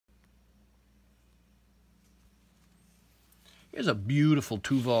Here's a beautiful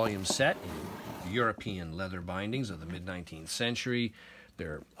 2-volume set in European leather bindings of the mid-19th century.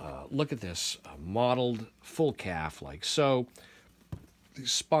 They're, look at this, mottled, full calf like so.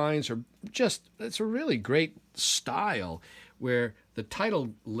 These spines are just, it's a really great style where the title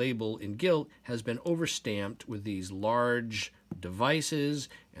label in gilt has been overstamped with these large devices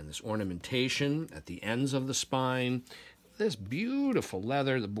and this ornamentation at the ends of the spine. This beautiful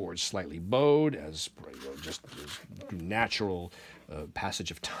leather, the board's slightly bowed as just natural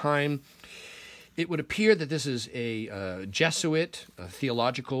passage of time. It would appear that this is a Jesuit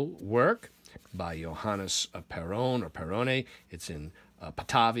theological work by Joannes Perrone or Perrone. It's in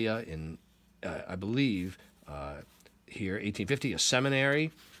Patavii in, I believe, here, 1850, a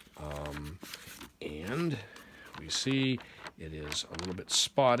seminary. And we see it is a little bit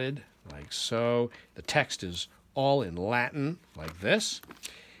spotted, like so. The text is all in Latin, like this.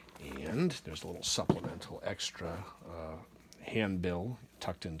 And there's a little supplemental extra handbill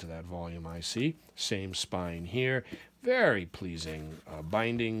tucked into that volume, I see. Same spine here. Very pleasing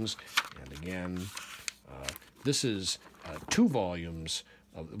bindings. And again, this is 2 volumes,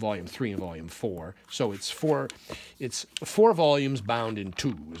 volume 3 and volume 4. So it's 4 volumes bound in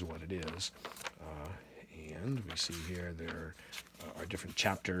 2 is what it is. And we see here there are different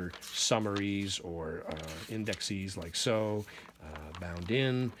chapter summaries or indexes like so, bound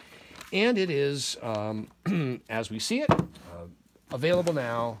in. And it is, as we see it, available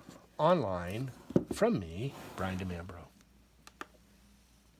now online from me, Brian DeMambro.